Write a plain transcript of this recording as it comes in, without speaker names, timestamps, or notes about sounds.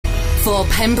For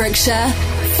Pembrokeshire,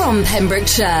 from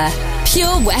Pembrokeshire,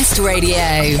 Pure West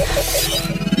Radio.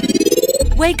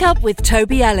 Wake up with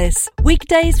Toby Ellis.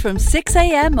 Weekdays from 6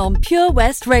 a.m. on Pure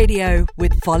West Radio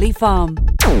with Folly Farm.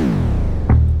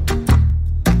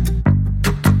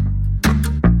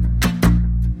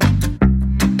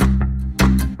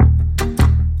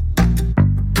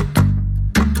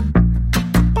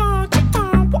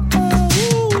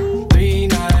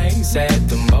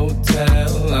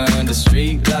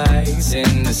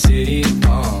 In the city of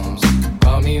palms.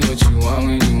 Call me what you want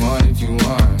when you want if you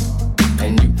want.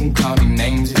 And you can call me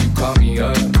names if you call me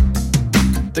up.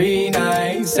 3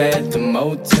 nights at the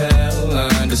motel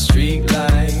under street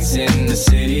lights in the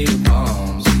city of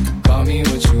palms. Call me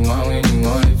what you want when you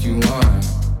want if you want.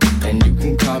 And you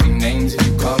can call me names if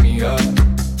you call me up.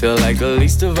 Feel like the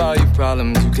least of all your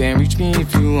problems. You can't reach me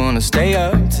if you wanna stay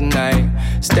up tonight.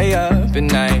 Stay up at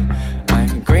night.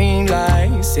 Green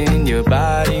lights in your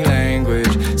body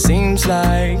language. Seems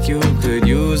like you could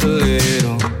use a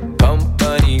little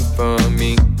company from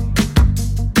me.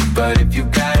 But if you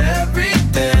got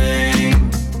everything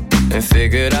and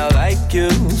figured out like you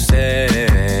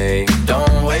say,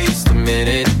 don't waste a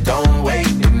minute, don't wait,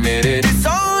 admit it. It's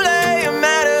only a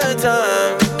matter of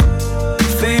time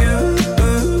for you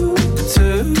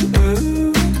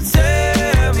to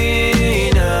tell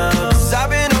me now. 'Cause I've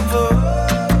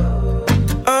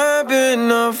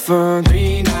been up for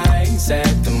 3 nights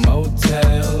at the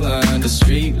motel under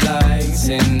street lights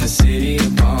in the city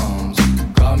of palms.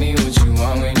 Call me what you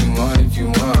want when you want if you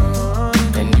want.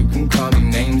 And you can call me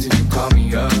names if you call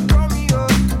me up.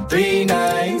 3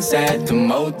 nights at the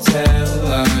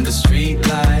motel under street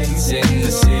lights in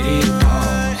the city of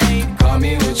palms. Call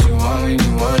me what you want when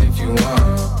you want if you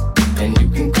want. And you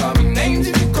can call me names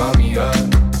if you call me up.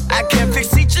 I can't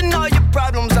fix each and all your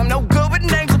problems. I'm no good with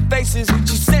names or faces.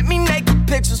 She sent me naked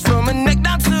pictures from her neck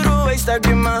down to the waist. I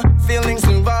get my feelings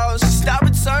involved. She stopped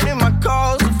returning my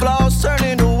calls. The flaws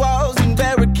turning to walls and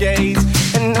barricades.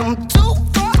 And I'm too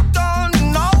far gone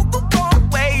in all the wrong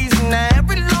ways. And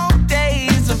every long day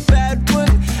is a bad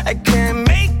one. I can't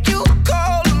make you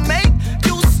call or make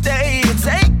you stay or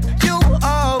take you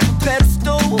off a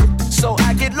pedestal. So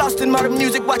I get lost in modern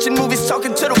music, watching movies,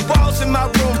 talking to the walls in my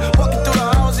room, walking through the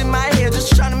halls in my head,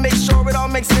 just trying to make sure it all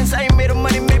makes sense. I ain't made of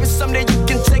money, maybe someday you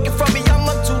can take it from me. I'm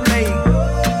up too late,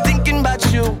 thinking about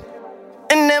you,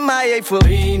 and MIA for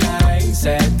 3 nights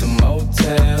at the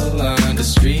motel under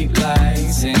street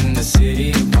lights in the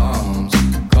city of palms.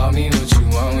 Call me what you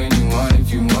want when you want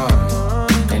if you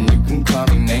want. And you can call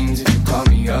me names if you call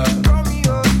me up.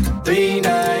 3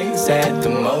 nights at the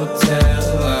motel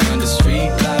under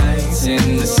street lights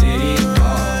in the city of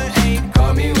palms.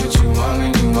 Call me what you want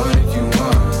when you want if you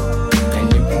want. And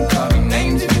you can call me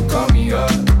names if you call me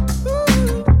up.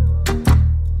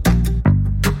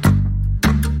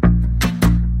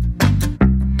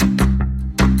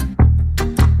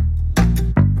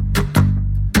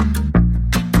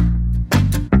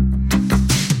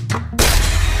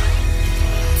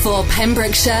 For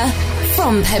Pembrokeshire,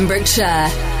 from Pembrokeshire,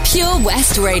 Pure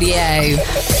West Radio.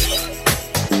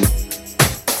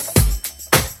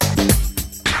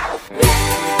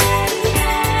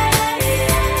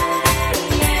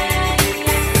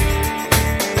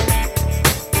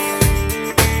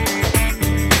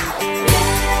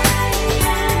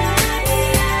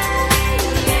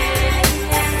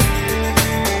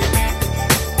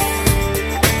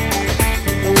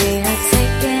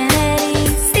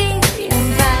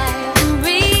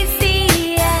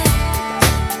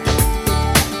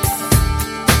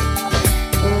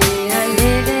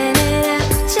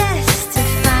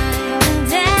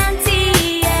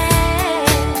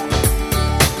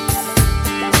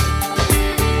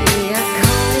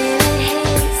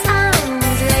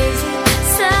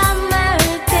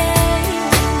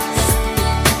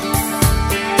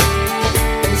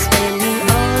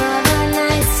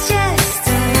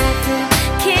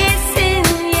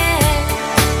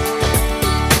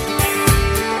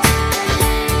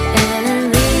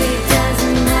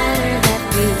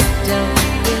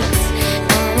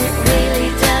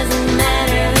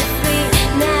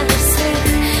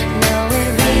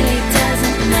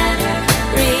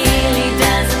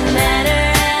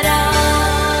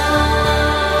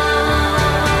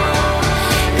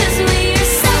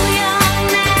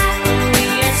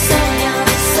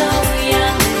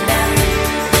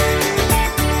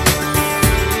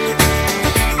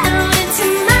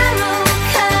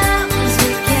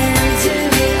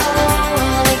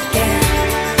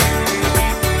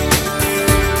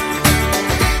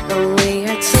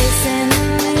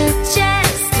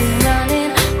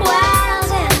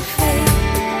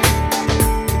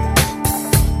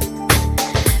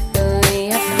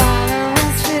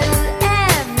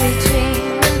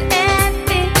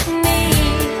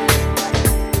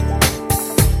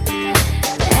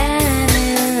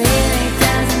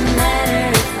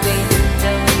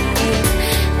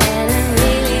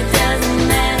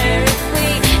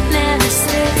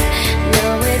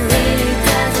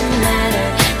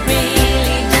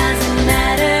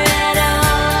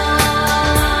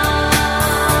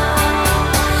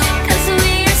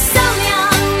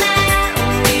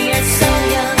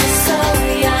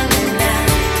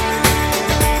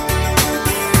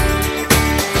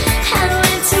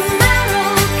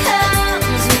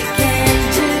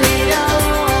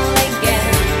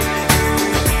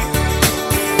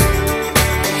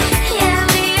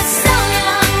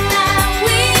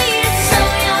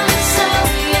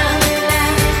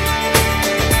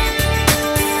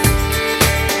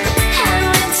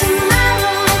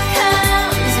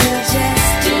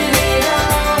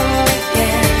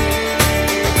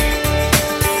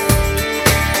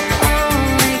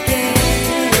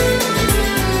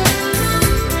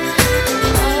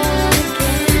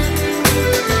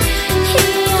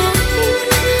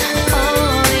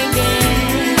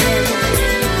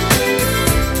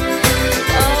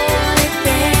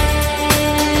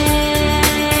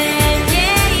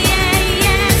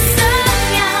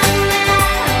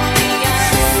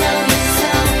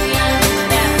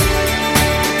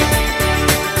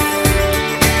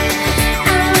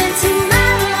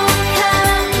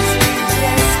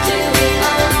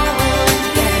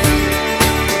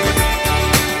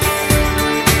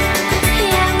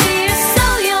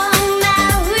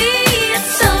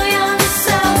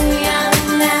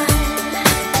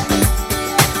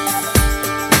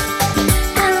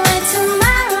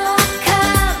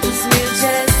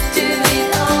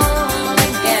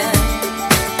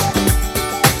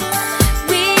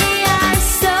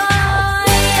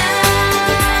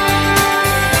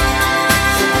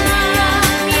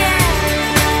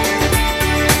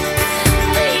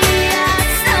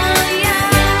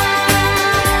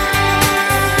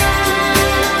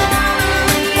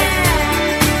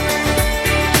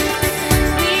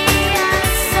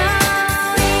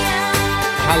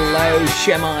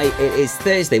 Shemai. It is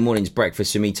Thursday morning's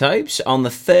breakfast for me, Tobes, on the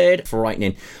 3rd.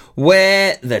 Frightening.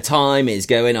 Where the time is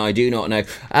going, I do not know.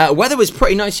 Weather was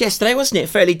pretty nice yesterday, wasn't it?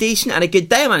 Fairly decent and a good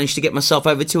day. I managed to get myself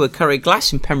over to a Curry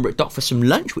Glass in Pembroke Dock for some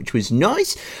lunch, which was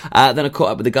nice. Then I caught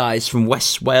up with the guys from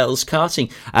West Wales Karting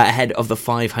ahead of the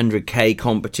 500k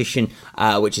competition,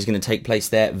 which is going to take place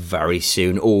there very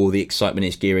soon. All the excitement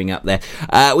is gearing up there.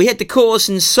 We hit the course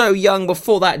and So Young.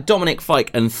 Before that, Dominic Fike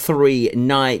and 3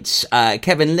 Nights.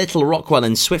 Kevin Little, Rockwell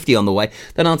and Swifty on the way.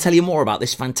 Then I'll tell you more about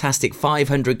this fantastic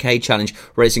 500k challenge,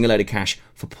 raising a load of cash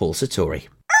for Paul Sartori.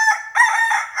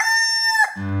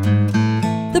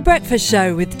 The Breakfast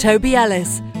Show with Toby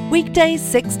Ellis. Weekdays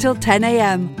 6 till 10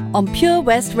 a.m. on Pure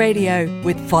West Radio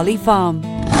with Folly Farm.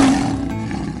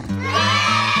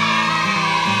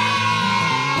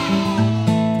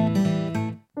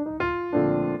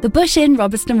 The Bush Inn,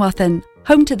 Robertson Wathen,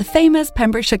 home to the famous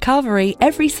Pembrokeshire Carvery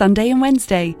every Sunday and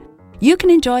Wednesday. You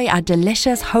can enjoy our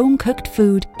delicious home-cooked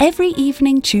food every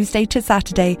evening, Tuesday to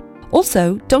Saturday.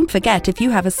 Also, don't forget, if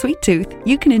you have a sweet tooth,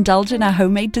 you can indulge in our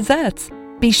homemade desserts.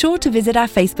 Be sure to visit our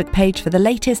Facebook page for the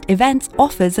latest events,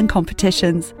 offers and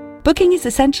competitions. Booking is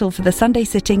essential for the Sunday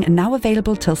sitting and now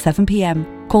available till 7 p.m.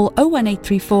 Call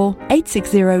 01834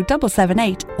 860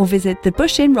 778 or visit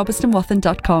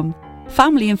thebushinnrobertsonwathen.com.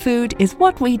 Family and food is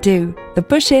what we do. The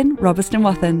Bush Inn, Robertson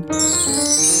Wathen.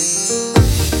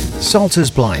 Salters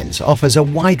Blinds offers a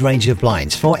wide range of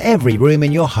blinds for every room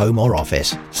in your home or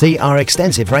office. See our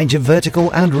extensive range of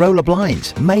vertical and roller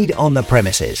blinds made on the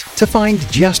premises to find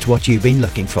just what you've been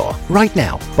looking for. Right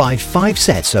now, buy 5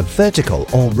 sets of vertical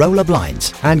or roller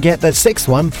blinds and get the 6th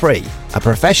one free. A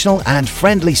professional and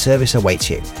friendly service awaits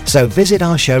you. So visit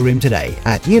our showroom today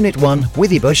at Unit 1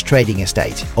 Withybush Trading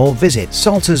Estate or visit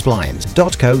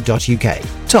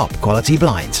saltersblinds.co.uk. Top quality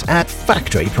blinds at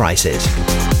factory prices.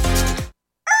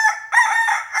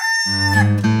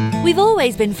 We've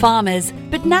always been farmers,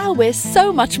 but now we're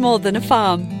so much more than a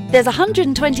farm. There's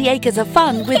 120 acres of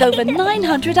fun with over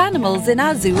 900 animals in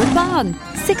our zoo and barn,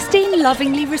 16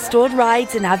 lovingly restored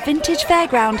rides in our vintage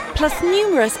fairground, plus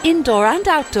numerous indoor and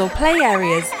outdoor play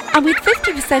areas. And with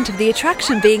 50% of the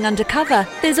attraction being undercover,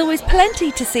 there's always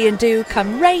plenty to see and do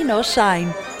come rain or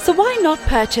shine. So why not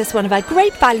purchase one of our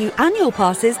great value annual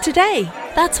passes today?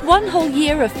 That's 1 whole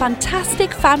year of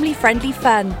fantastic family-friendly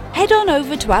fun. Head on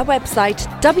over to our website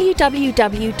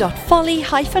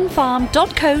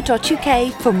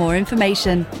www.folly-farm.co.uk for more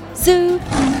information. Zoo,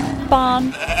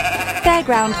 barn,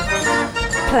 fairground,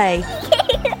 play.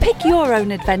 Pick your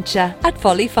own adventure at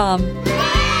Folly Farm.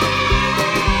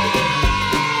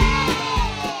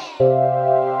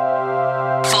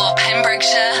 For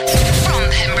Pembrokeshire, from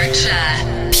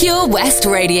Pembrokeshire, Pure West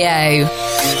Radio.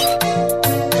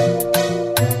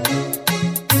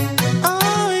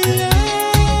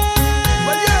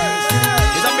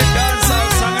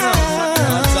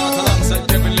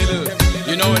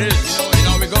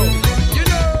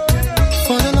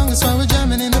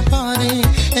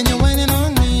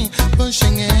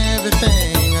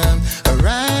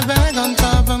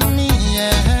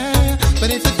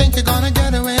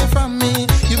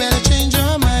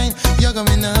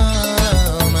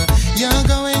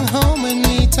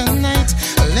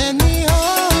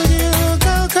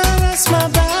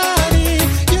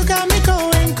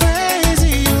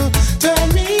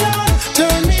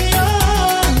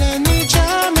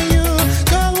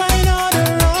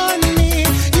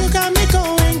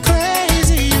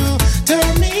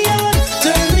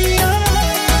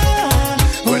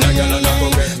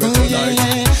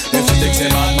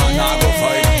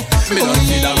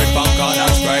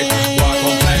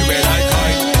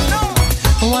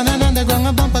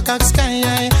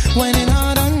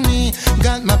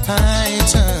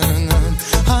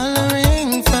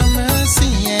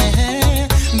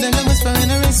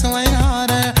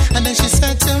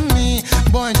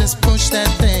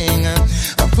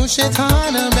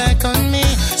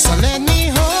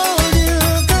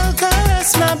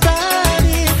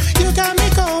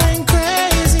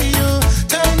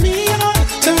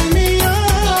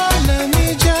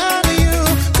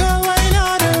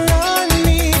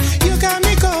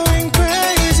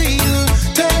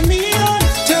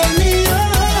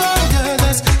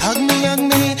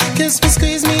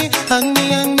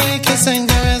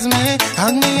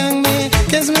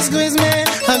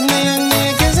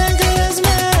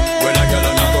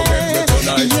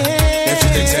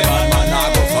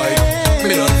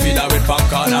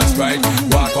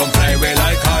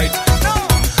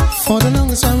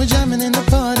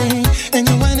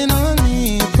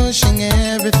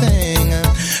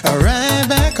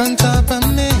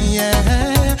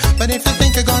 But if you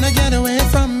think you're gonna get away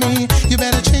from me, you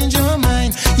better change your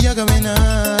mind. You're going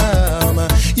up.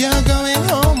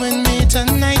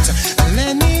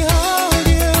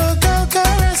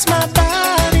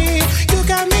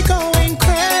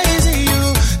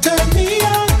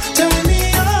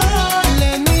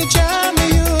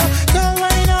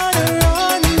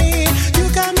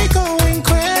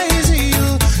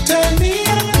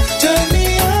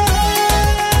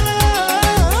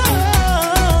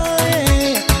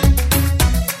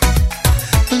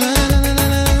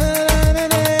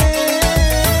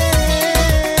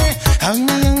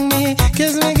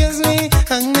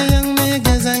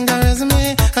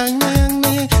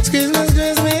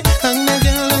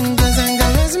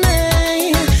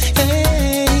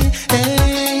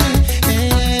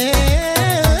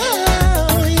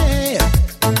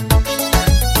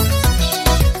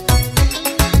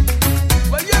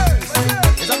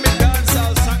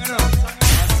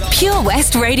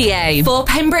 Radio. For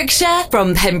Pembrokeshire,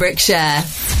 from Pembrokeshire.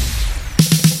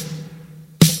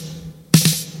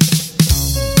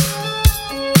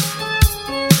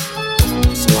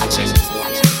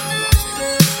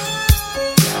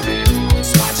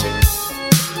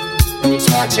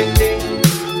 Watching me.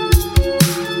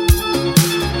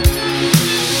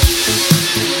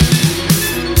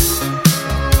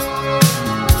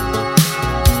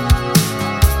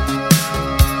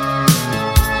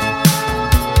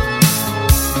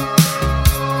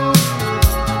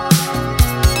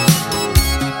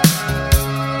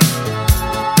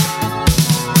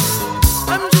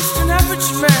 I'm just an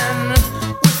average man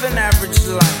with an average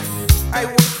life. I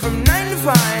work from 9 to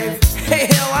 5. Hey,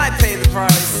 hell, I pay the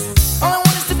price. All I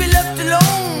want is to be left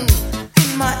alone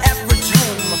in my average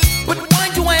home. But why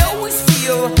do I always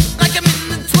feel like I'm in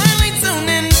the twilight zone?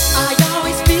 And I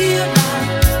always feel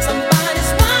like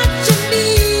somebody's watching me,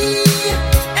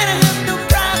 and I have no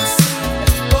privacy.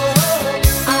 Oh,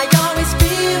 I always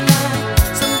feel like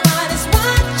somebody's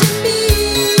watching me.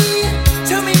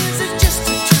 Tell me, is it just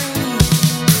a dream?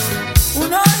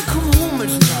 When I come home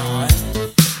at night,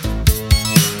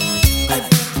 I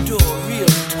break the door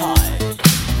real tight.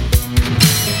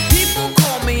 People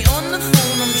call me on the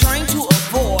phone, I'm trying to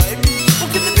avoid. Well,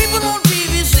 can the people on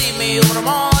TV see me, or am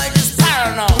I just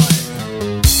paranoid?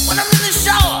 When I'm in the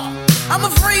shower, I'm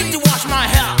afraid to wash my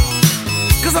hair,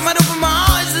 'cause I might open my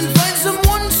eyes and find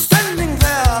someone standing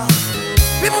there.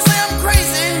 People say I'm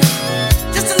crazy,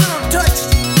 just a little touched,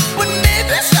 but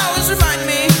maybe showers remind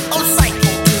me of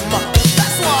cycle too much.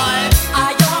 That's why I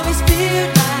always feel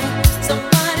like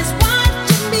somebody's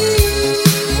watching me,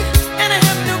 and I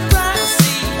have no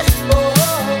privacy. Oh,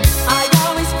 I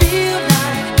always feel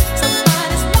like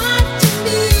somebody's watching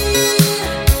me.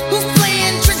 Who's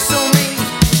playing tricks on me?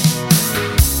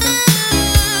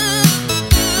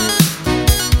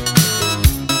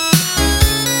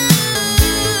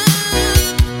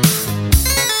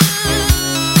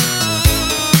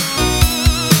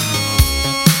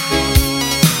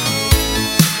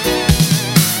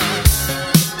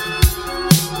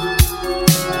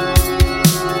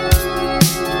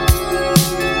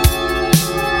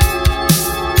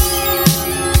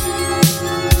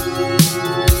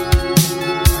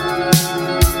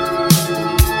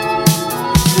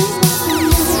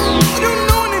 I don't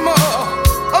know anymore.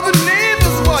 Are the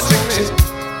neighbors watching me?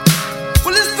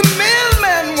 Well, it's the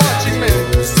mailman watching me.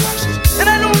 And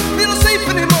I don't feel safe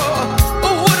anymore.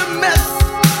 Oh, what a mess.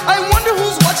 I wonder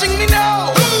who's watching me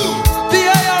now. The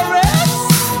IRS?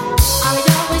 I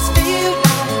always feel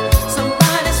like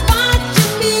somebody's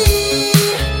watching me,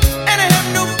 and I have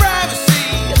no privacy.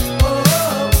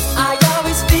 Oh, I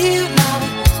always feel like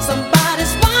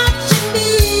somebody's watching me.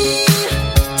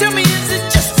 Tell me, is it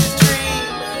just a dream?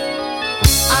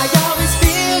 I always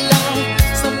feel like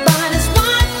somebody's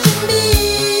watching me,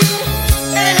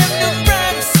 and I have no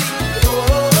privacy. Oh,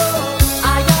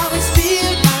 I always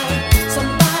feel like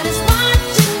somebody's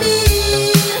watching me.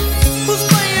 Who's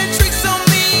playing tricks on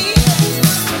me?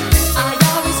 I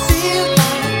always feel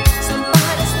like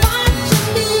somebody's watching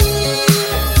me.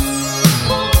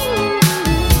 Oh,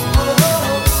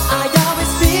 I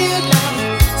always feel like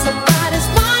somebody's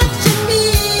watching me.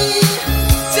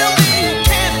 Tell me it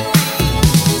can't be.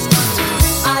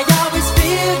 I always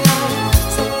feel like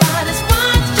somebody's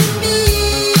watching me.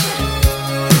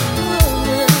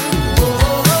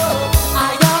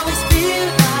 I always feel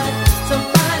like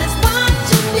somebody's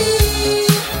watching me.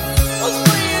 Who's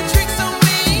playing tricks on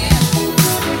me?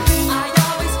 I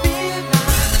always feel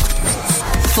like.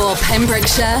 For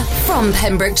Pembrokeshire, from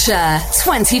Pembrokeshire.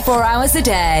 24 hours a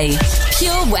day.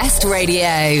 Pure West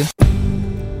Radio.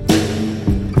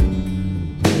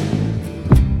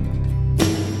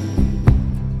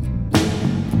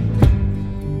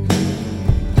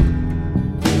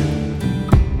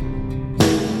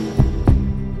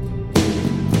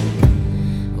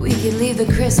 We could leave the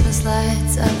Christmas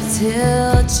lights up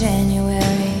till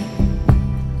January.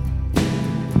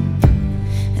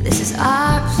 This is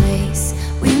our place,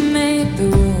 we make the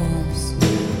rules.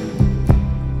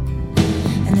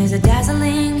 And there's a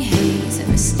dazzling haze, a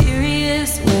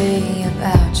mysterious way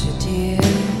about you, dear.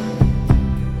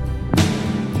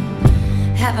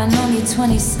 Have I known you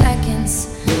 20 seconds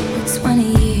or 20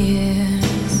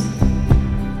 years?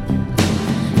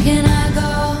 Can I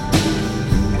go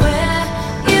where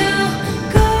you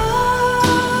go?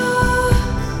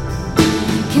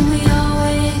 Can we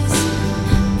always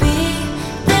be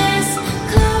this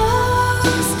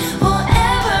close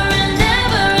forever and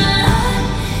ever? And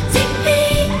take me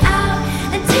out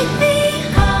and take me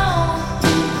home.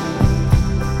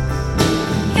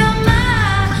 You're my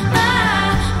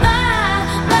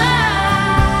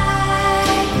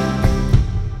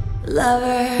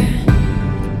lover.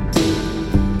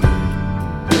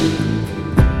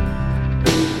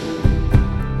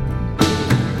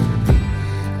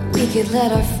 We could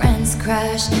let our friends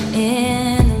crash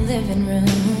in the living room.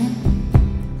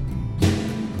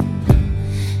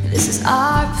 This is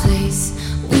our place,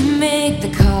 we make the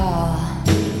call.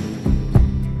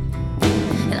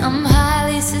 And I'm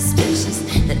highly suspicious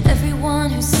that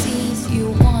everyone who sees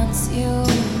you wants you.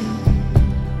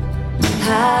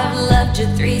 I've loved you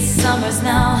 3 summers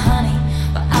now, honey,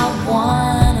 but I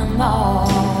want them all.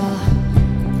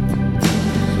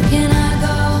 Can I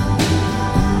go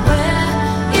where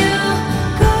you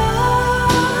go?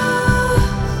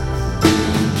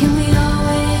 Can we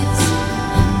always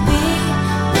be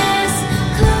this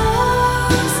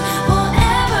close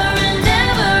forever and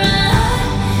ever?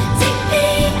 Take me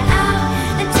out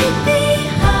and take me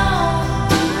home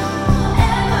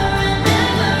forever and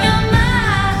ever. You're my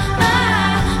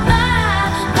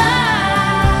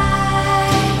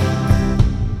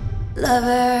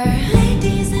lover.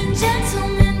 Ladies and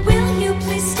gentlemen, will you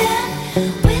please stand?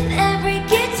 With every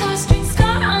guitar string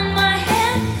scar on my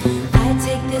hand, I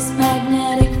take this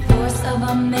magnetic force of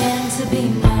a man to be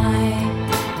my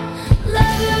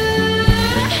lover.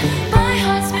 My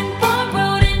heart's been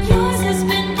borrowed and yours has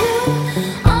been blue.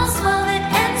 All's well that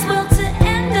ends well to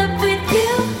end up with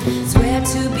you. Swear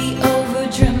to be over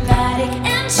dramatic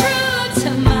and true to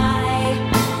my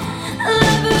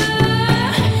lover.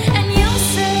 And you'll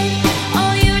say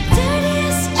all your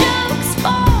dirtiest jokes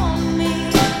for me.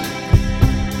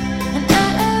 And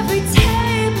at every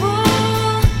table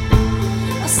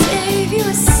I'll save you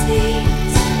a seat,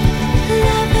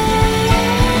 lover.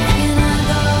 Can I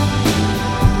go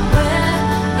where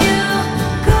you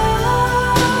go?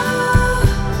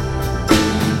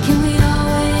 Can we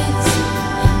always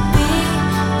be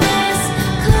this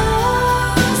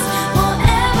close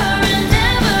forever and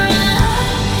ever?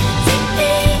 Take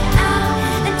me out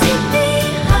and take me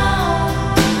home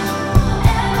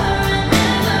forever and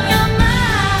ever. You're my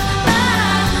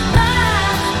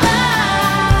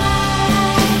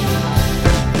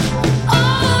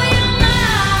oh, you're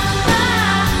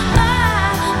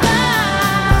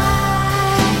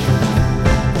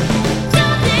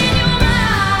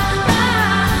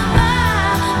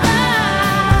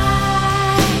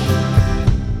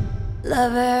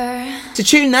lover. To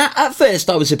tune that, at first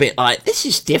I was a bit like, this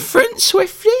is different,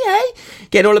 Swiftly, eh?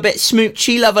 Getting all a bit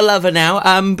smoochy, lover now.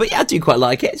 But yeah, I do quite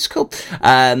like it. It's cool.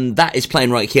 That is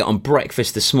playing right here on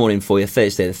Breakfast this morning for you,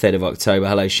 Thursday the 3rd of October.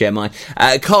 Hello, share my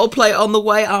Coldplay on the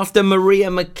way after Maria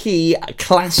McKee,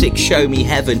 classic Show Me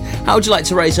Heaven. How would you like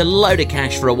to raise a load of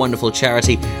cash for a wonderful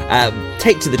charity?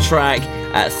 Take to the track,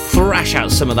 thrash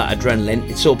out some of that adrenaline.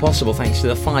 It's all possible thanks to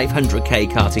the 500k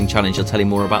karting challenge. I'll tell you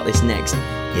more about this next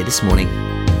here this morning.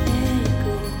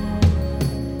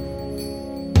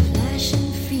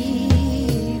 Flashing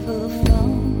fever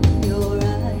from your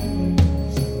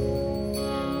eyes.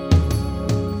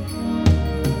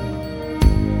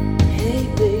 Hey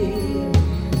babe,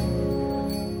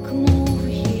 come over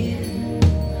here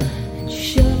and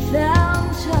shut down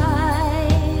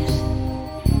tight.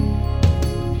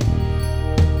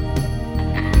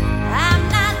 I'm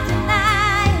not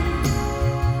denying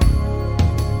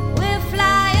we're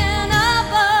flying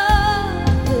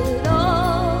above it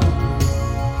all.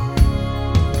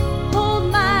 Hold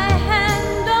my hand,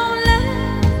 don't let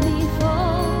me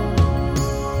fall.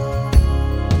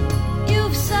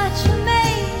 You've such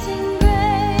amazing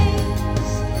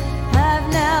grace, I've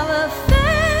never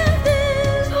felt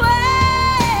this way.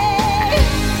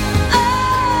 Oh,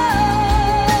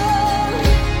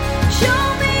 show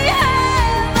me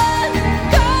heaven,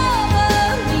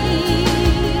 cover me,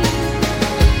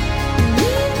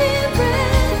 leave me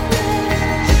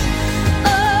breathless.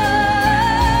 Oh,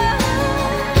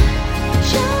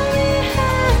 show me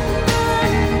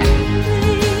heaven,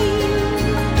 please.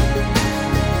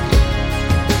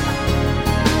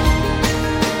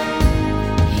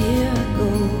 Here I go,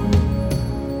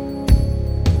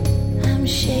 I'm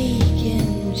shaking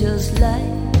just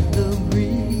like the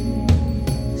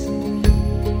breeze.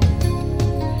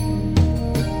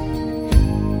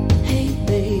 Hey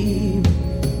babe,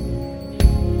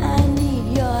 I need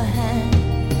your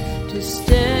hand to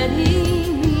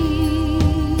steady me.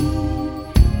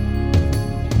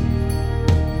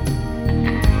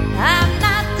 I'm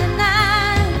not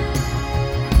denying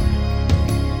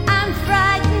I'm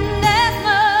frightened as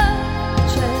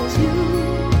much as you.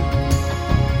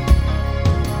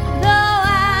 Though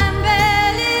I'm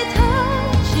barely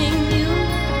touching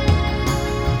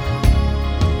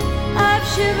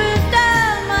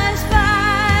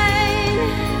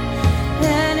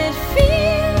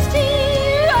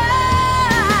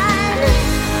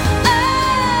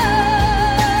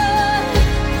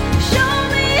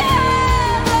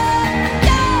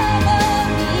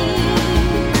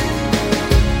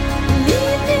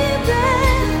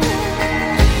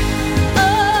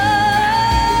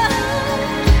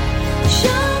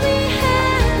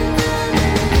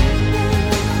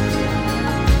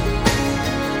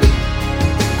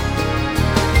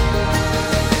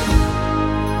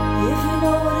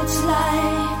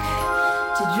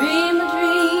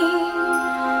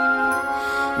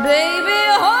Baby,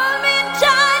 hold me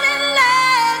tight and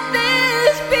let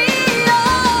this be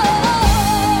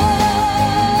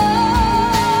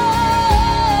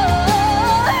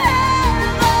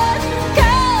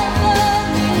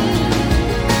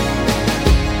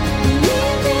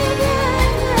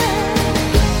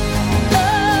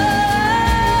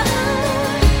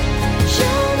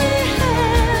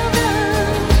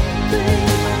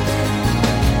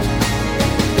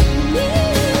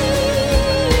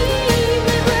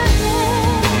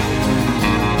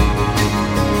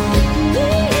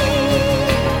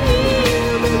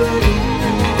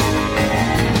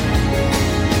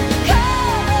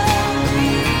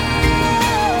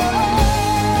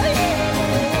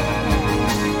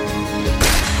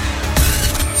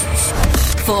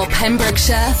For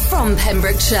Pembrokeshire, from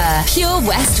Pembrokeshire, Pure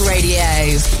West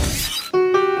Radio.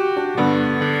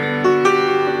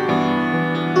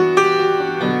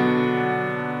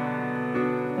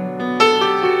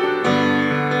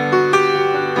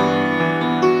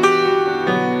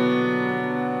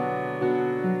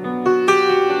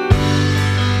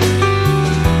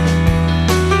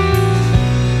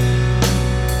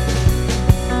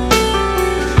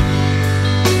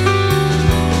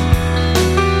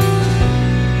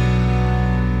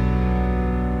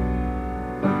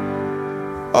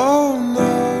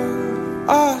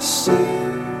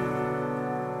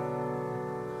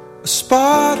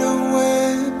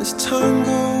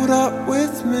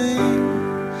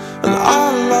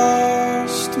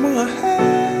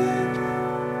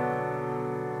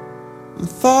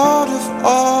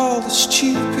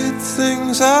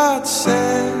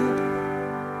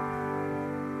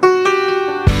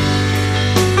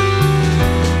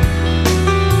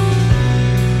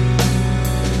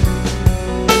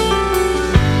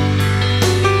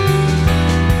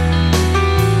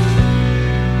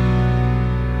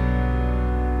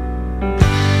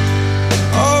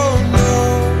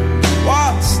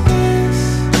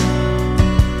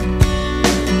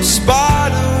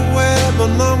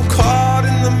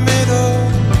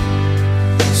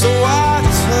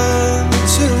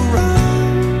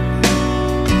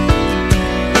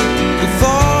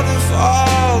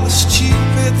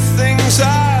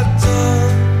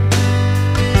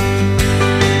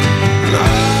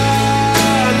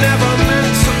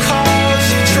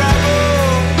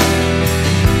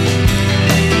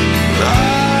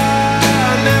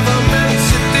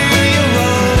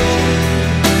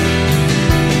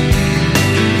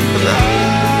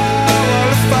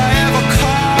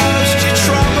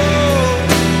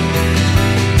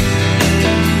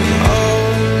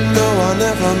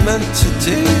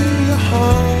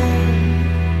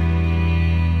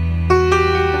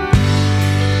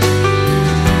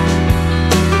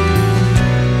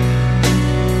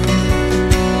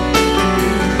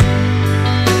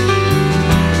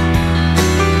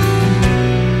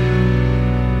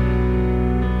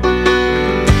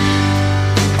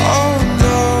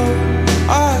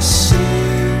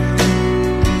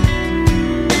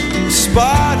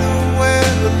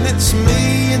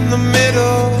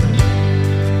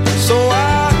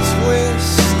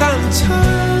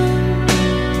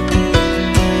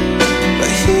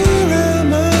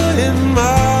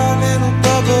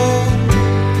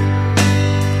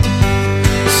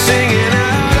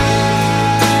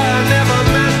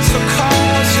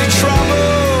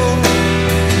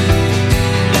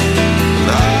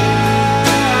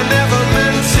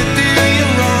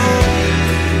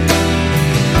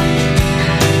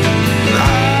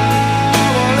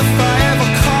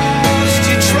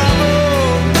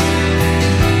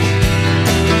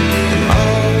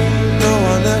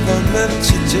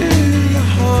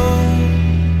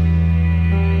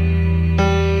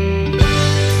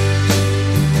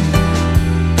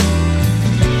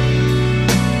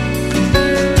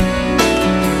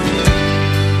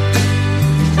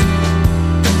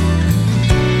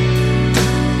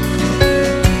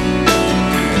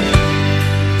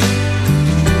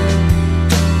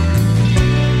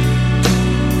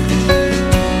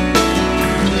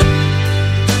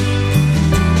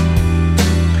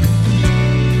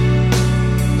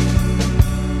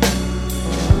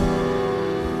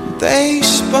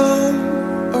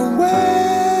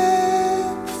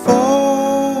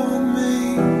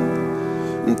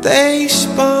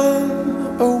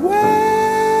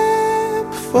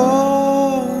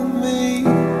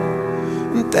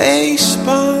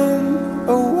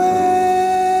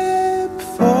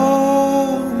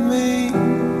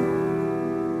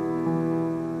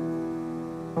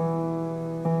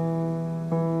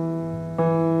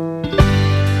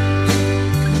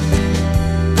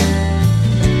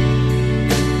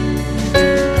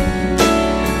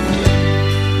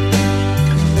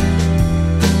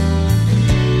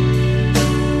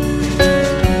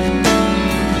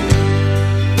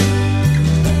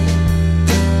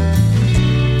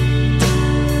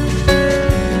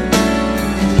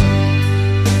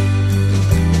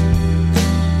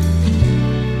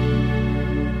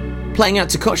 Playing out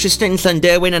to Colchester,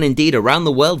 Llanderwin, and indeed around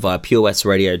the world via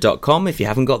purewestradio.com. If you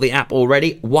haven't got the app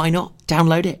already, why not?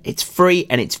 Download it. It's free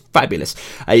and it's fabulous.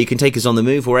 You can take us on the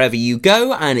move wherever you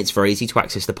go, and it's very easy to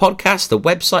access the podcast, the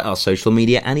website, our social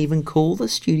media, and even call the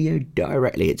studio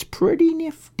directly. It's pretty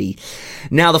nifty.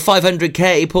 Now, the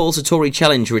 500k Paul Sartori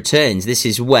Challenge returns. This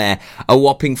is where a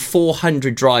whopping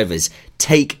 400 drivers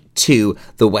take to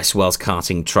the West Wales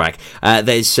karting track.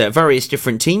 There's various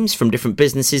different teams from different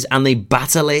businesses, and they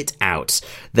battle it out.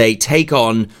 They take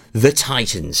on the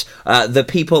titans, the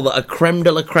people that are creme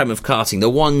de la creme of karting, the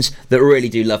ones that really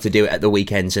do love to do it at the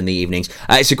weekends and the evenings.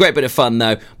 It's a great bit of fun,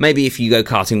 though. Maybe if you go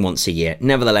karting once a year.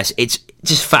 Nevertheless, it's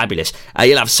just fabulous.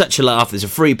 You'll have such a laugh. There's a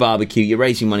free barbecue. You're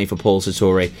raising money for Paul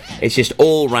Sartori. It's just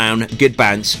all round good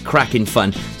bounce, cracking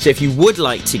fun. So if you would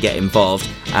like to get involved,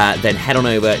 then head on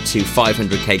over to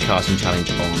 500k Karting Challenge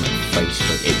on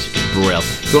Facebook. It's brilliant.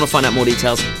 If you want to find out more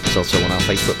details, it's also on our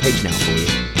Facebook page now for you.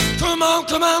 Come on,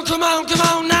 come on, come on, come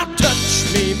on, now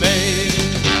touch me, babe.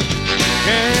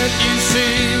 Can't you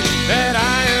see that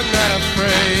I am not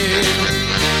afraid?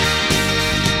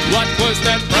 What was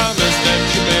that promise that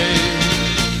you made?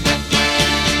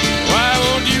 Why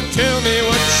won't you tell me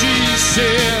what she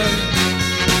said?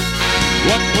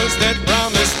 What was that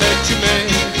promise that you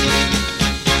made?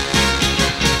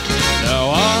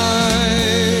 Now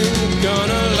I'm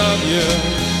gonna love you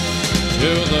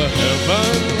till the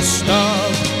heavens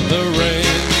stop the rain.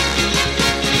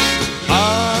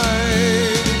 I'm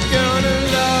gonna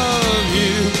love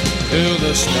you till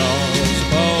the stars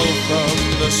fall from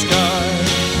the sky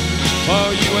for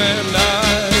you and I.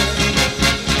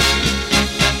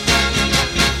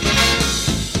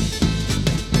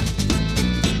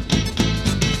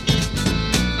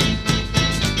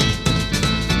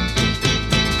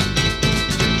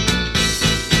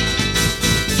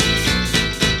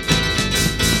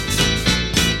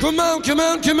 Come on, come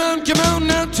on, come on, come on,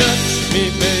 now touch me,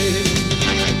 babe.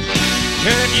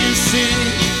 Can't you see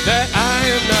that I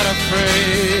am not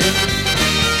afraid?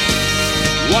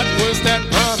 What was that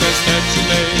promise that you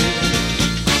made?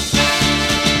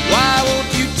 Why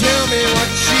won't you tell me what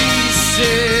she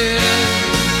said?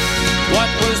 What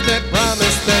was that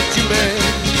promise that you made?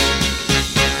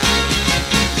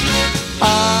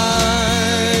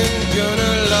 I'm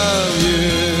gonna love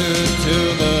you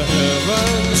till the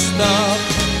heavens stop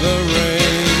the rain.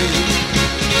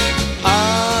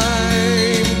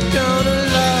 I'm gonna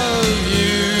love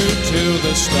you till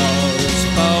the stars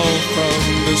fall from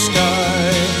the sky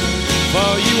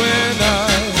for you and I.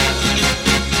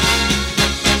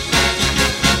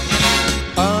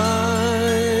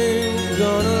 I'm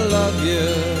gonna love you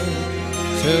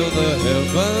till the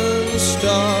heavens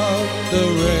stop the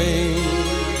rain.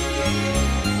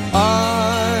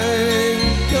 I'm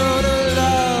gonna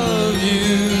love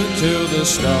you till the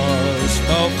stars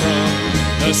fall from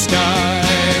the sky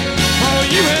for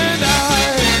you and I.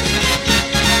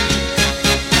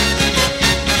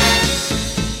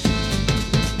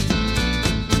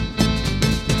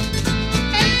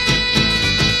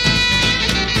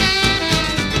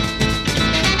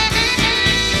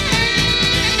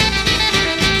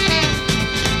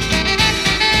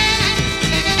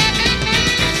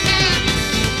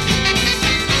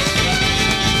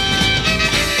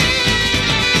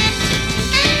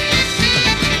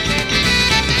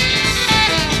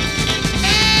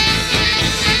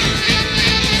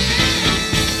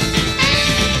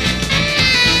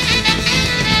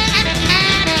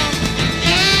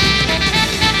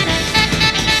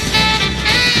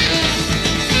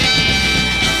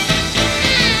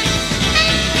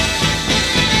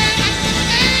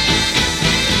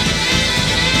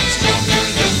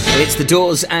 It's The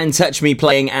Doors and Touch Me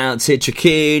playing out to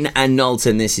Chicune and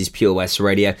Knowlton. This is Pure West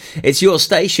Radio. It's your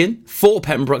station for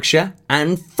Pembrokeshire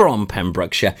and from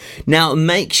Pembrokeshire. Now,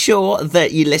 make sure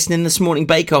that you're listening this morning,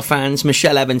 Bake Off fans.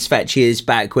 Michelle Evans-Fetchy is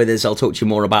back with us. I'll talk to you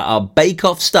more about our Bake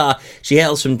Off star. She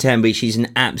hails from Tenby. She's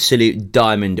an absolute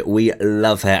diamond. We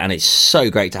love her, and it's so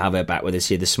great to have her back with us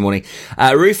here this morning.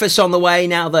 Rufus on the way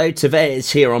now, though.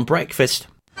 Tevez here on Breakfast.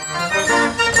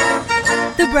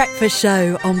 The Breakfast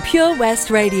Show on Pure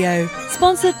West Radio,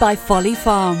 sponsored by Folly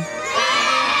Farm.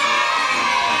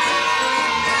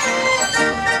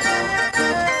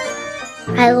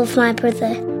 I love my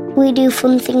brother. We do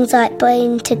fun things like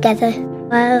playing together.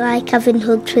 I like having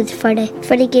hugs with Freddie.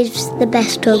 Freddie gives the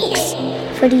best hugs.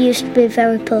 Freddie used to be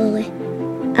very poorly,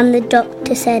 and the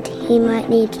doctor said he might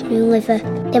need a new liver.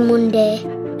 Then one day,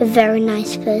 a very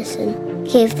nice person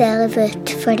gave their liver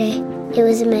to Freddie. It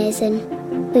was amazing.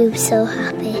 We were so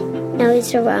happy. Now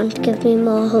he's around to give me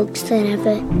more hugs than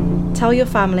ever. tell your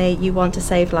family you want to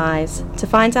save lives. To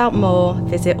find out more,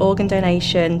 visit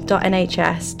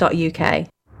organdonation.nhs.uk.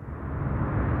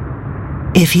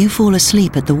 If you fall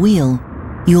asleep at the wheel,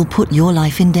 you'll put your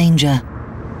life in danger,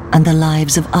 and the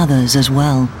lives of others as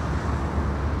well.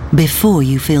 Before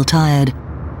you feel tired,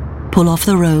 pull off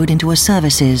the road into a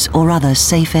services or other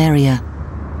safe area.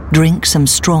 Drink some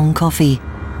strong coffee,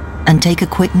 and take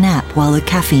a quick nap while the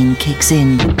caffeine kicks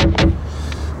in.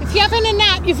 If you're having a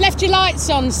nap, you've left your lights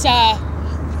on, sir.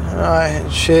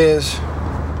 Alright, cheers.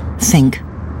 Think.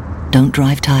 Don't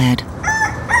drive tired.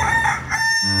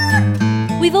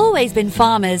 We've always been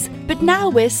farmers, but now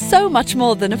we're so much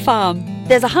more than a farm.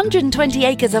 There's 120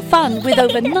 acres of fun with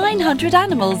over 900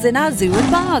 animals in our zoo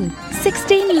and barn.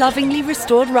 16 lovingly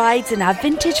restored rides in our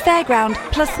vintage fairground,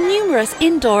 plus numerous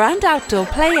indoor and outdoor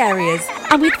play areas.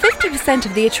 And with 50%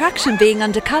 of the attraction being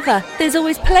undercover, there's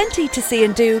always plenty to see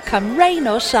and do come rain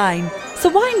or shine. So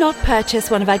why not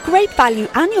purchase one of our great value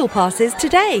annual passes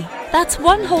today? That's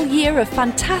one whole year of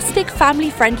fantastic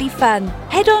family-friendly fun.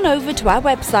 Head on over to our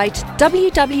website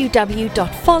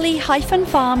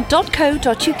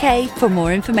www.folly-farm.co.uk for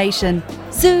more information.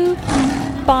 Zoo,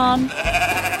 barn,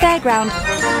 fairground,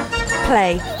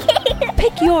 play.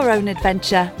 Pick your own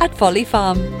adventure at Folly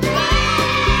Farm.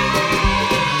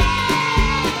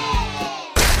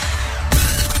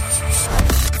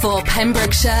 For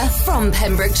Pembrokeshire, from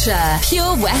Pembrokeshire,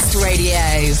 Pure West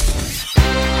Radio.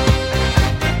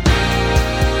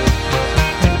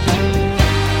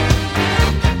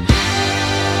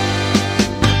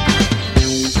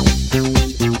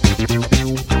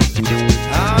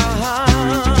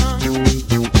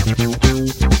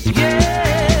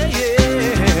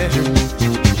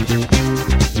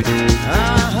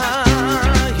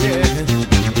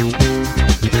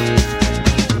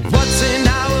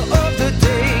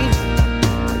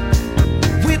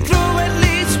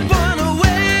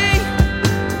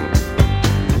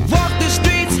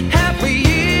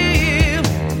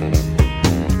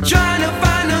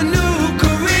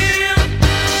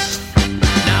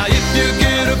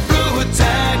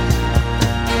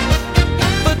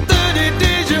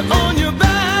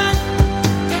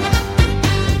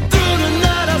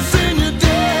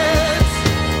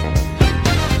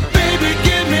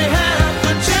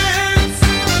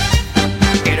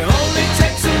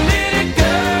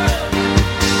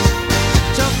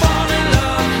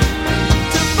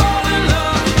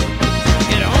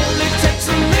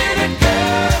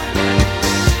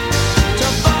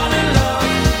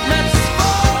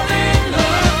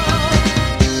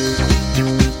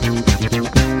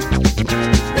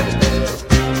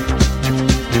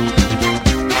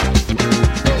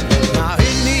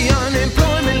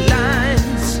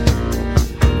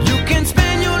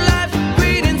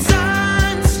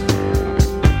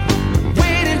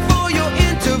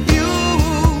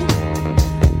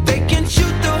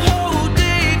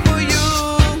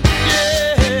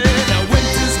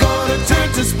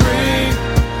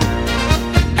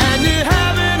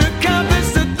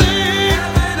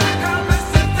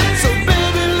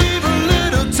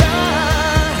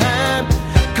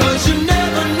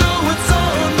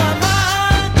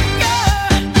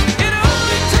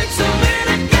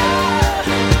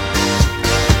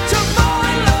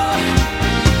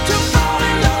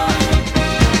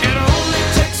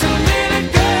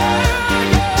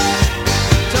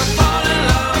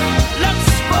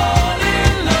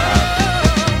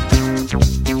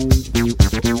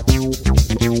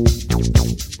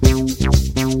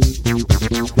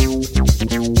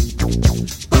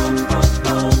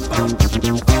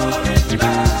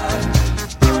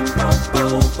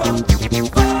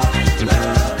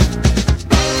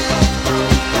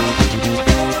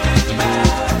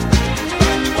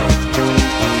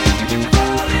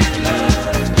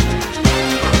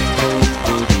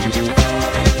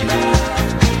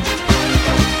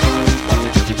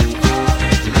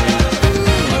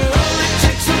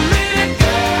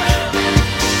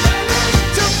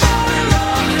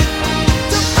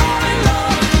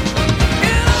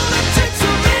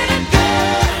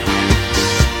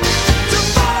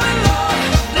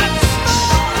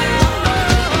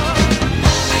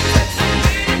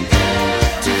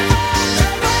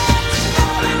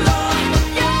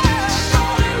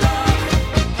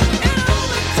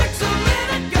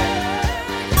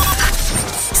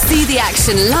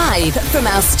 Live from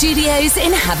our studios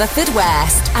in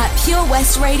Haverfordwest at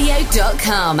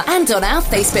purewestradio.com and on our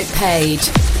Facebook page,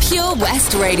 Pure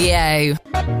West Radio.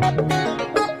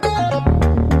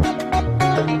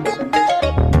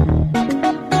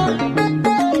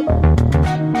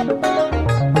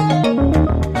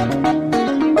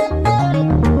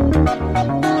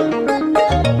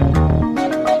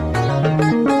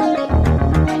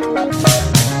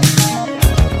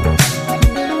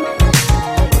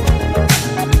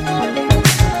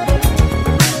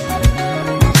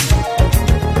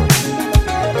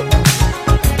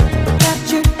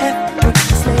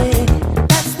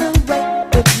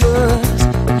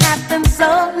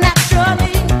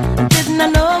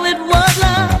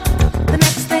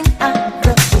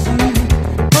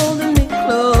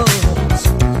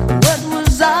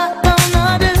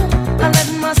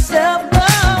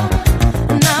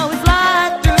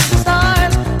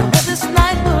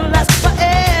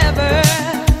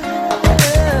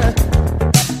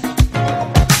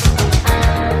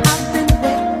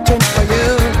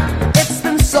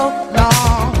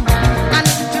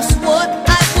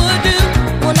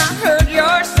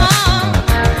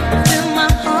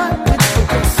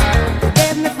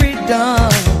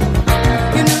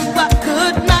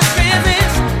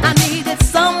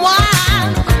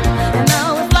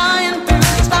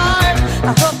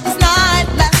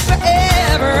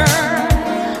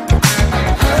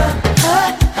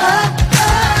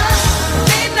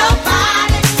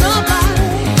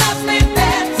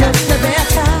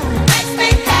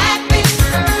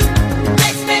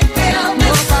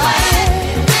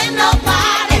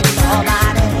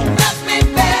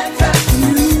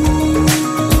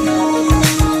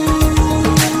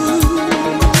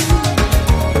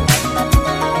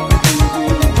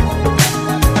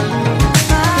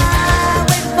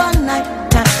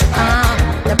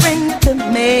 to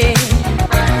me.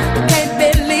 Can't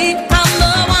believe I'm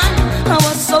the one. I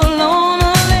was so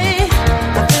lonely.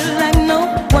 I feel like no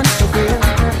one's real.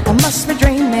 I must be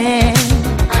dreaming.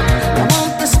 I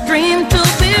want this dream to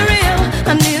be real.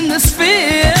 I need this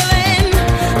feeling.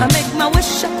 I make my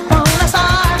wish upon a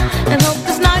star and hope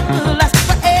this night will last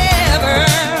forever.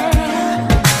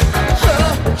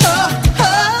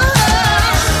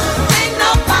 Ain't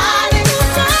nobody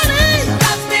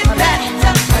loves me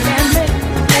better than me.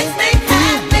 Makes me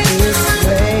happy this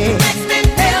way. Makes me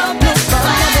feel this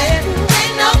way.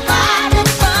 Ain't nobody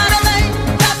but me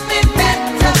loves me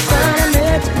better than me.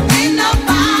 Ain't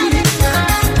nobody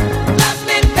loves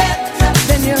me better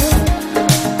than you.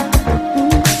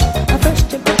 First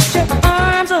you put your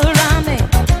arms around me,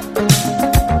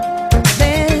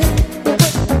 then you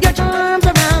put your arms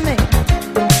around me.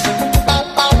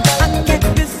 I can't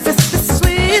resist this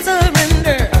sweet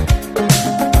surrender.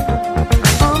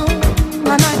 Oh,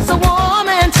 my nights are warm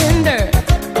and tender.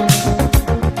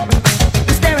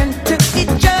 We're staring into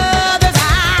each other's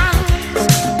eyes,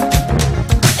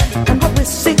 and what we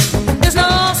see is no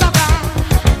surprise.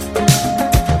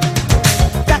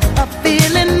 Got a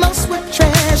feeling most would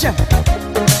treasure,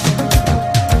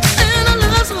 and a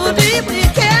love so deep we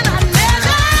cannot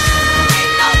measure.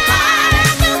 Ain't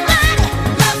nobody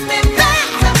loves me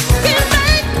better. You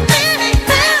make me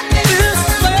feel this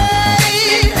way.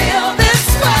 Feel this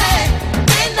way.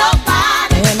 Ain't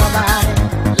nobody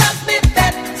loves me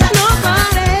better.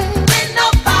 Nobody. Ain't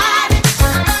nobody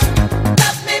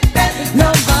loves me better.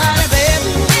 Nobody,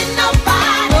 baby. Ain't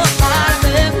nobody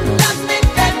baby, loves me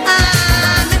better.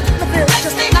 I feel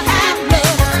just like I have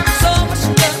love. So much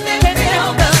love can't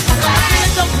help us. I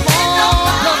don't want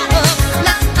love.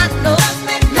 Now I know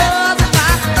love if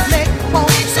I make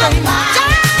home say my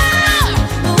child.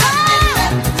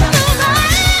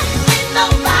 Ain't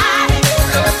nobody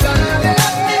loves me better.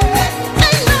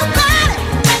 Ain't nobody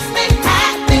makes me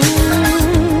happy.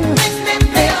 Makes me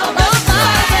feel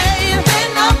nobody.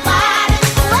 Ain't nobody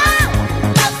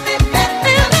loves me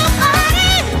better.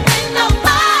 Ain't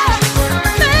nobody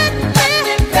make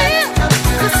me feel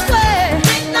this way.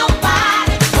 Ain't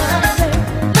nobody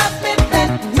loves me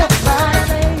better.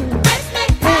 Nobody makes me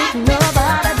happy.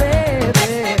 Nobody, baby,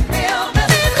 makes me feel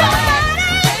this way.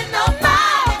 Ain't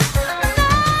nobody.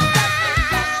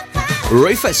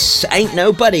 Rufus, Ain't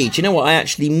Nobody. Do you know what? I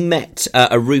actually met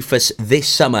a Rufus this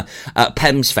summer at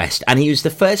Pems Fest, and he was the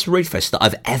first Rufus that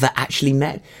I've ever actually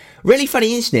met. Really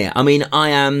funny, isn't it? I mean, I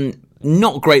am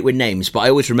not great with names, but I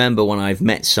always remember when I've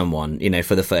met someone, you know,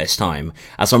 for the first time,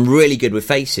 as I'm really good with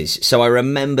faces. So I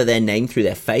remember their name through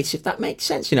their face, if that makes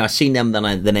sense. You know, I've seen them,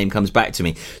 then the name comes back to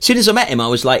me. As soon as I met him, I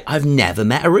was like, I've never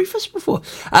met a Rufus before.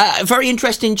 Very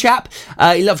interesting chap.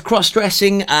 He loved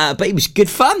cross-dressing, but he was good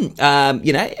fun.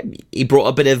 You know, he brought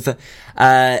a bit of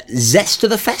zest to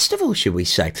the festival, should we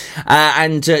say.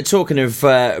 And talking of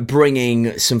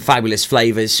bringing some fabulous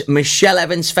flavours, Michelle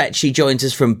Evans-Fetchy joins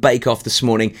us from Bake Off this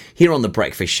morning here on The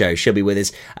Breakfast Show. She'll be with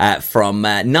us from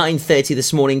 9:30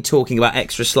 this morning, talking about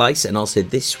Extra Slice and also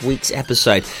this week's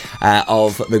episode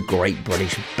of the Great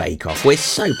British Bake Off. We're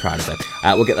so proud of her.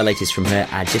 We'll get the latest from her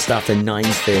just after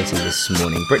 9:30 this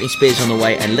morning. Britney Spears on the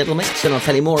way and Little Mix, and I'll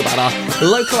tell you more about our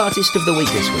local artist of the week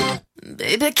this week.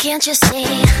 Baby, can't you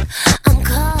see I'm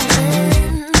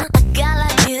calling? A guy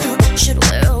like you should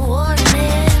wear a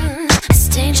warning. It's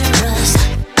dangerous,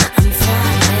 I'm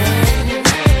falling.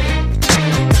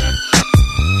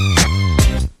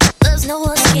 There's no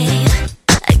escape,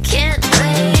 I can't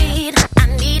wait. I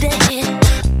need a hit,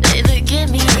 baby, give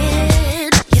me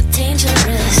it. You're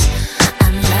dangerous,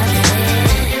 I'm loving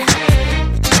it.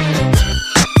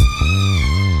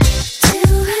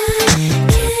 Too high,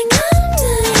 can't come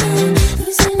down.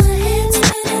 Losing my head,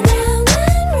 spinning round and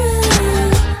round.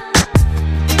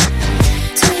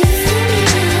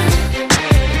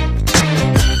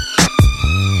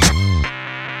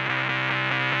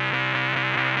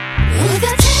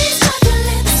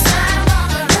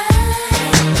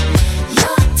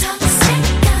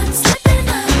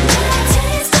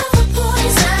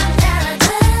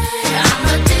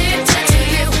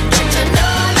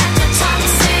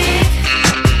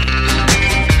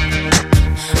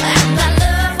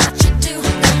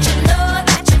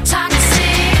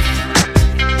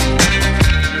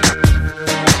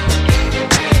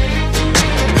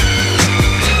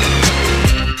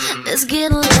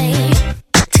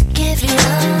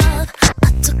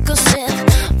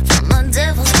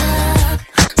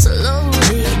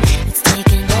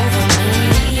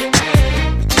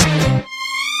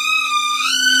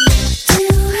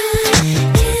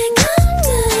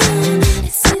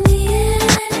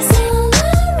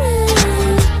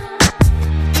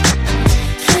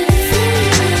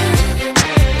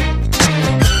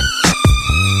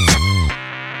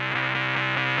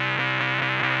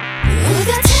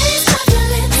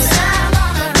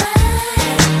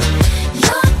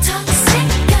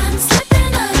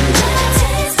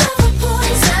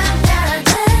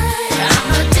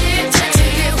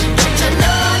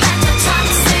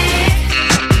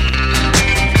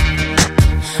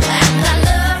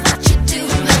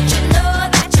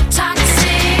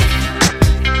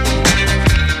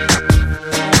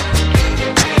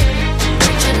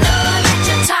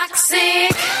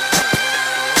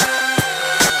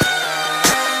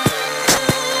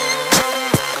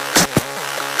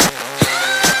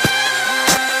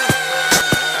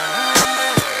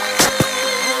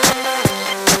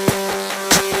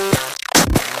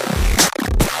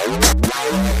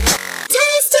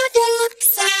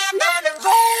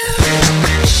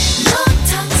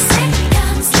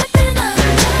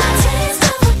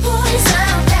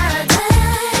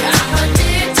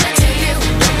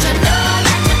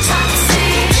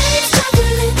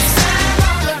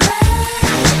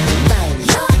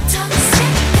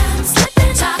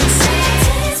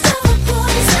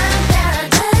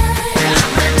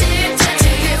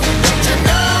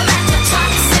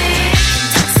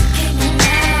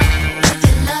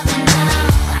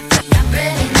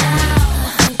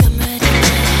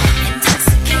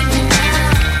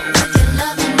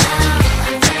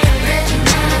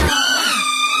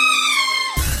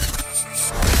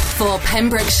 For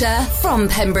Pembrokeshire, from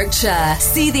Pembrokeshire.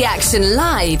 See the action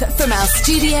live from our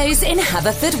studios in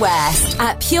Haverfordwest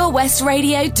at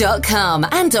purewestradio.com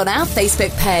and on our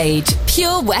Facebook page,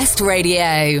 Pure West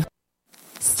Radio.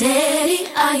 Steady,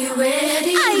 are you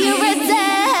ready? Are you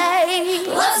ready?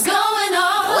 What's going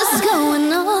on? What's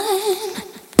going on?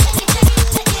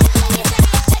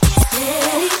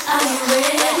 Steady, are you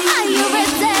ready? Are you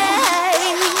ready?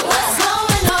 What's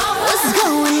going on? What's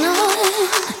going on?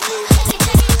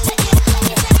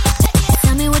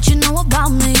 Tell me what you know about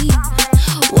me.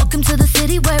 Welcome to the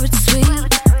city where it's sweet.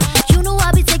 You know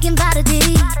I'll be taking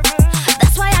Vitamin.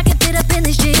 That's why I can fit up in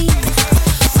this jeans.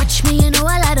 Watch me, you know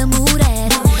I like to move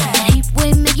that. Heat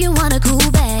wave make you wanna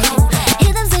cool back.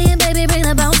 Hear them saying, baby, bring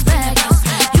the bounce back.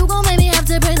 You gon' make me have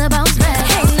to bring the bounce back.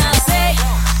 Hey, now say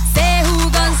who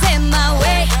gon' send my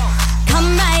way?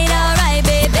 Come right, alright,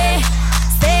 baby.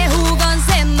 Say who gon'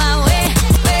 send my way?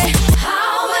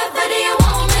 However do you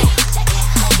want me?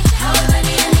 However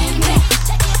do you need me?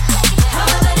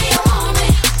 However do you want me?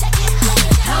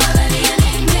 However do you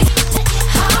need me?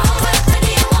 However do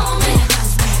you want me?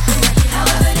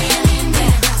 However do you need me?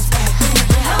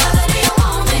 However do you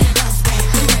want me?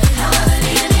 However do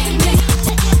you need me?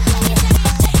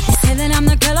 He said that I'm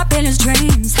the girl up in his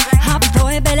dreams. Hot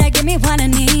boy, better give me what I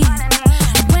need.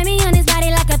 Wear me on his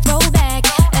body like a throwback,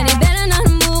 and he better not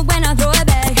move when I throw it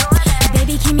back.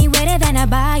 Baby, keep me wetter than I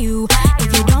buy you.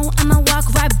 If you don't, I'ma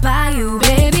walk right by you.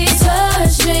 Baby,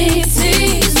 touch me,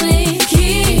 tease me,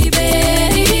 keep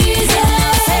it easy.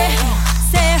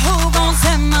 Say who gon'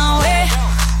 send my way?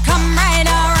 Come right,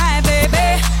 alright,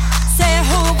 baby. Say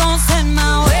who gon' send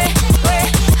my way?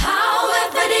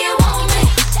 However do you want me?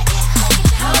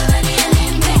 However do you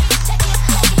need me?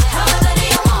 However do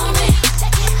you want me?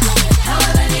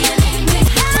 However do you need me?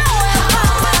 However do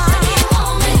you want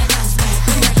me?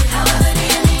 However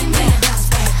do you need me?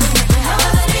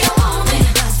 However do you want me?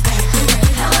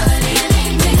 However do you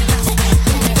need me?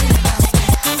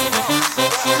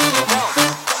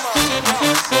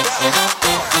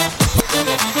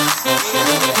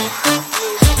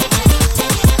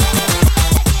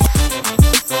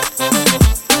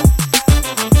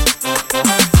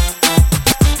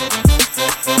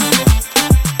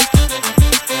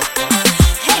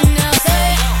 Hey, now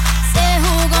say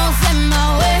who gon' send my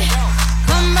way?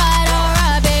 Come right,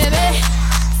 alright, baby.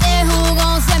 Say who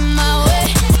gon' send my way?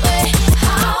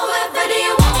 However do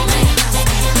you want me?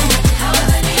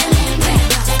 However do you need me?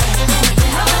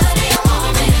 However do you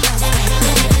want me?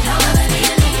 However do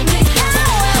you need me?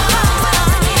 However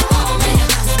do you want me?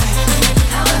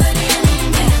 However do you need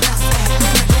me?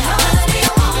 However do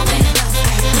you want me?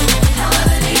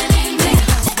 However do you need me?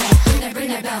 Bring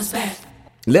that bounce back.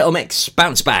 Little Mix,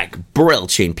 Bounce Back, brill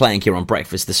tune playing here on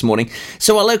Breakfast this morning.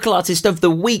 So our local artist of the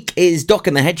week is Doc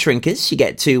and the Head Shrinkers. You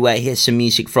get to hear some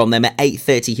music from them at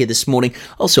 8:30 here this morning,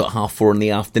 also at 4:30 in the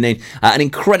afternoon. An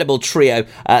incredible trio.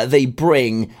 They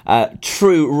bring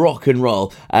true rock and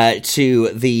roll to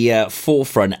the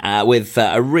forefront with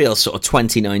a real sort of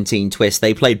 2019 twist.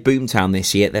 They played Boomtown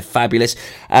this year. They're fabulous.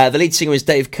 The lead singer is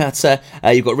Dave Cutter.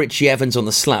 You've got Richie Evans on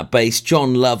the slap bass,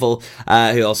 John Lovell,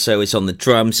 who also is on the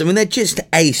drums. I mean, they're just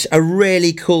ace, a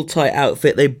really cool tight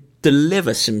outfit. They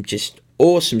deliver some just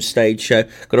awesome stage show.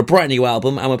 Got a brand new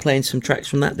album and we're playing some tracks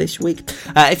from that this week.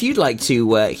 If you'd like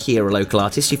to hear a local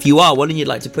artist, if you are one and you'd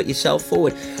like to put yourself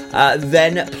forward,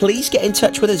 then please get in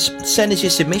touch with us. Send us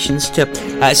your submissions to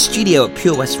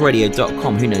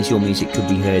studio@purewestradio.com. Who knows, your music could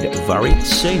be heard very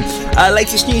soon.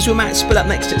 Latest news with Matt Spill up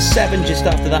next at 7. Just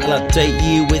after that I'll update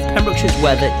you with Pembrokeshire's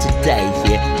weather today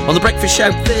here on The Breakfast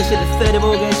Show, Thursday the 3rd of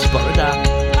August. Spot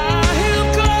radar.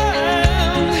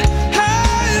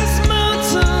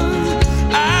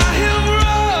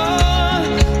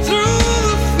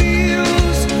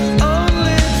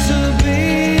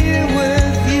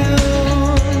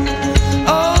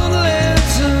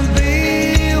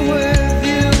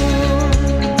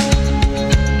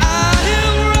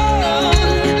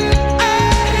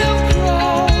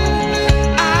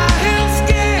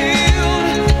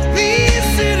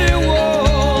 City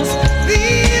walls,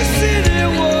 these city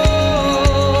walls.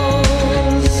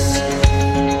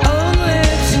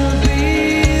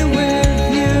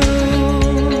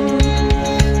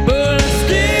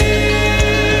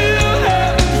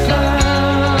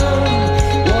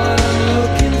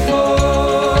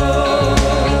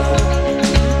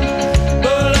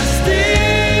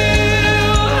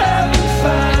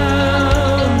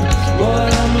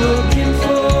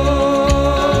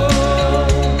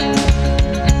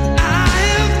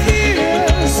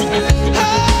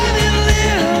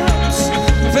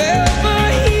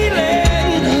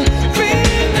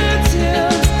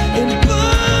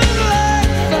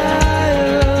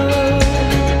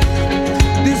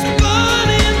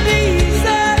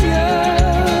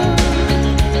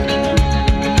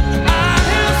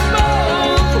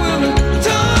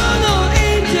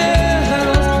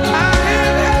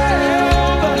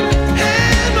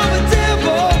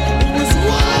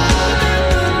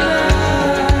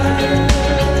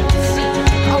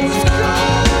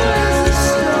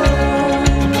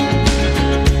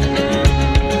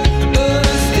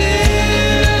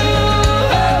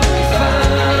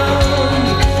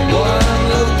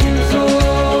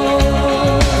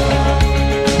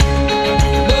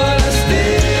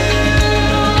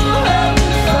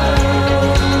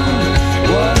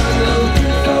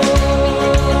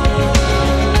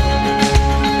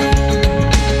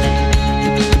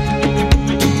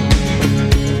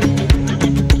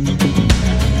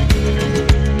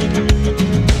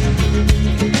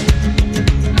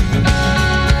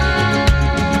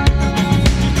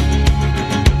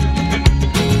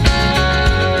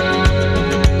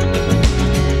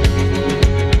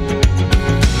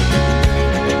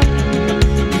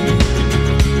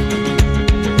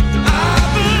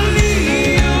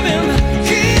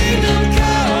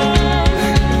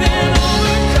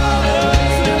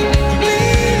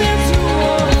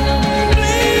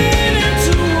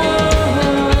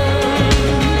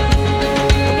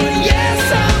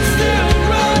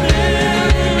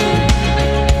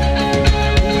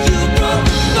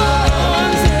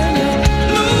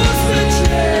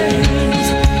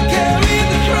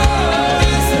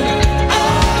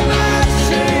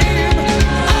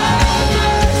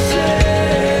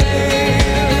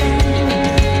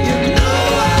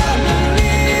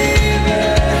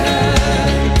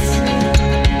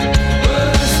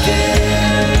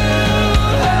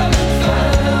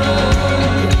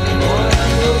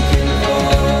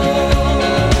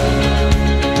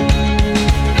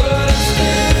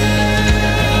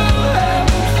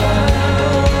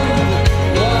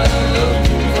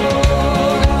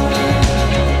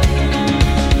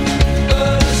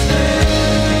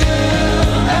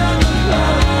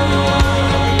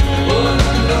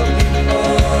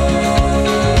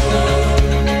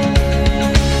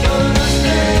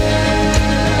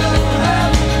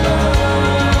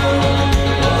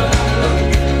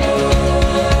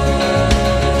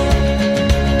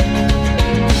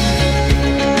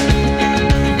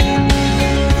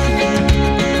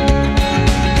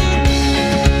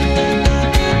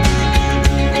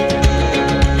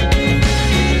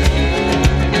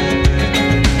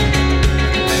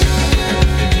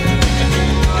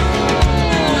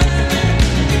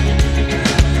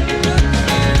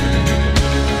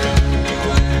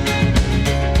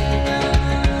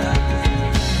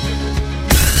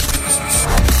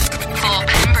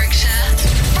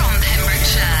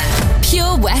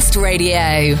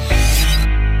 Radio.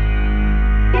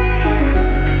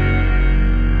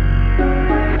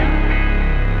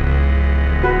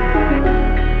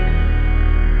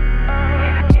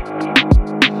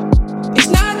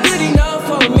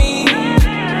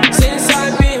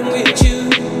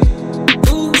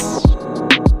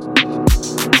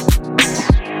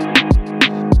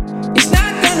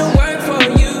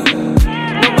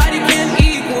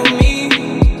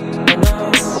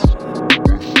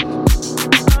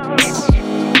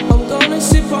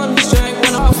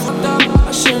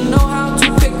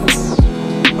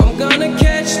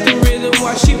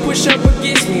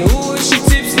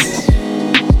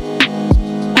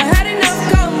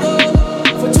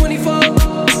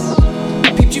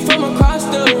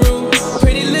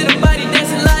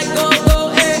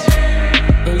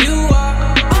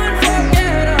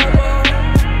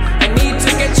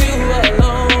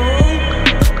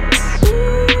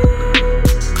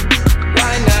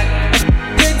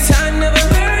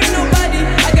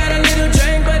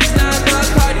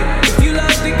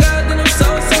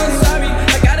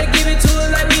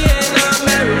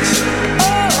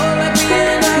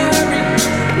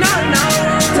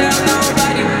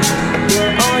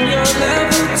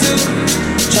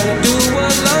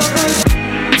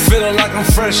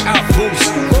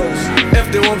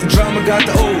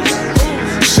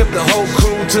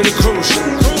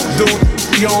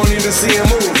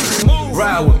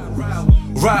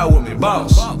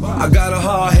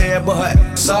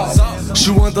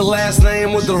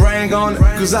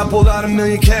 Cause I pulled out $1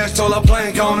 million cash, told her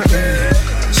plank on it.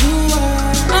 You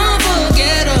are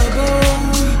unforgettable.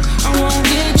 I won't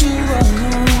get you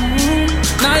alone.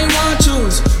 Now you want to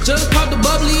choose. Just pop the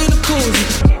bubbly in the koozie.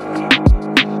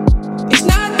 It's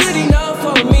not good enough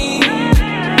for me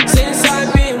since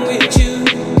I've been with you.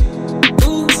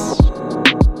 Ooh.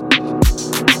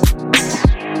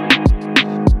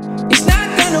 It's not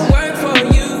gonna work for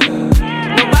you.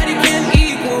 Nobody can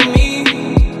equal me.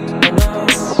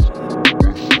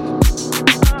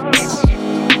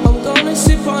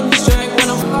 Sip on the strength when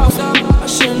I'm off up. I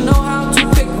should know how to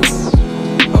pick her.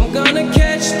 I'm gonna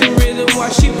catch the rhythm while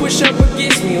she push up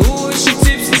against me. Ooh, is she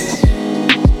tipsy?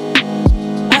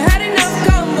 I had enough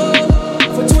combo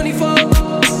for 24.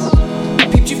 I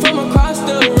peeped you from across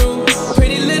the room.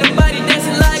 Pretty little body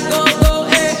dancing like go-go,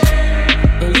 hey.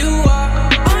 And you are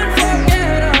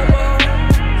unforgettable.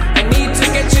 I need to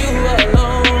get you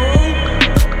alone.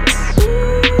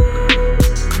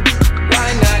 Why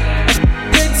not?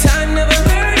 Good time never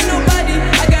hurt nobody.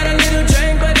 I got a little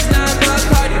drink, but it's not the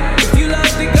party. If you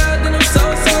love the girl, then I'm so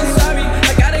sorry.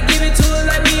 I gotta give it to her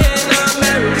like we in a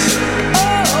marriage.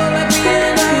 Oh, like we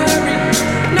in a hurry.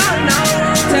 No,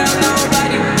 won't tell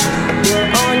nobody. We're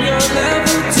on your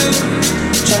level too.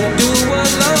 Tryna do what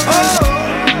love is.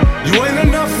 You ain't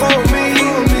enough for me.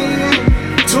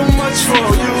 Too much for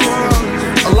you.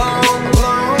 Alone.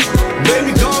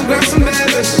 Baby, go and grab some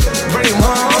babies. Bring them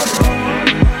home.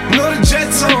 Know the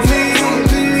jet's on me.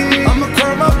 I'ma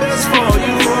curb my best for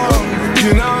you.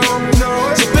 You know.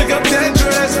 So pick up that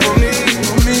dress for me.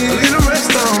 A little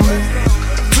rest on me.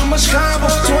 Too much combo.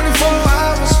 24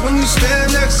 hours when you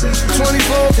stand next to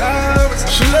 24 hours.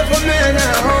 She left her man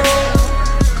at home.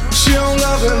 She don't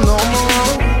love him no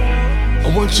more. I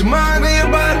want your mind and your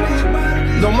body.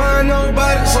 Don't mind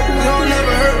nobody, so you don't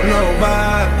never hurt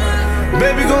nobody.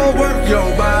 Baby, gon' work your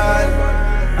body.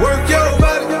 Work your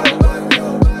body.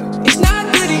 It's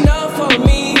not good enough for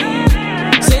me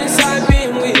since I've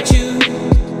been with you.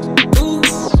 Ooh.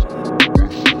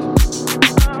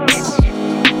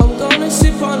 I'm gonna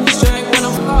sip on the strength when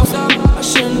I'm off up. I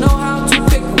should know how to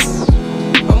pick her.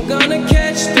 I'm gonna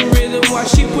catch the rhythm while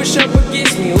she push up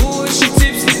against me. Ooh, is she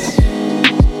tipsy?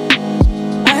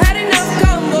 I had enough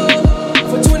combo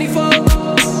for 24.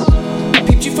 I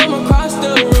peeped you from across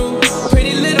the room.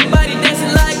 Pretty little body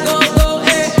dancing like go-go,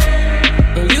 hey.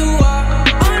 And you are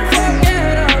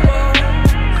unforgettable.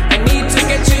 I need to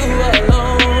get you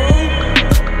alone.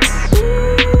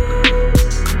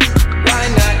 Why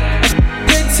not?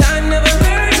 Good time never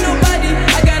hurt nobody.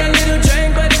 I got a little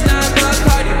drink, but it's not the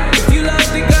party. If you love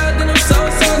the girl, then I'm so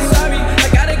sorry. I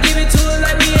gotta give it to her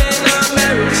like we in a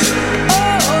marriage.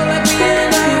 Oh, like we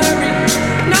in a hurry.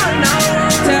 No,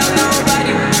 won't tell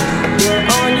nobody. We're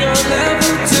on your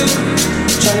level too.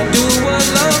 Tryna do what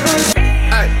love is.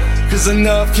 Ay, cause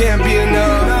enough can't be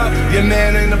enough. Your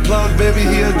man ain't a plug, baby,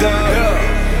 he a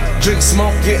dub. Drink,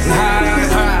 smoke, getting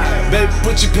high. Baby,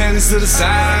 put your panties to the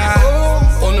side.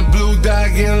 On the blue dye,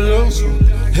 getting loose.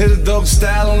 Hit a dope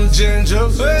style on the gin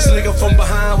juice. Nigga from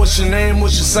behind, what's your name,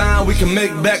 what's your sign? We can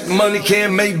make back the money,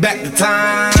 can't make back the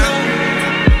time.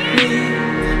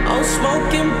 I'm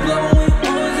smoking, blowing.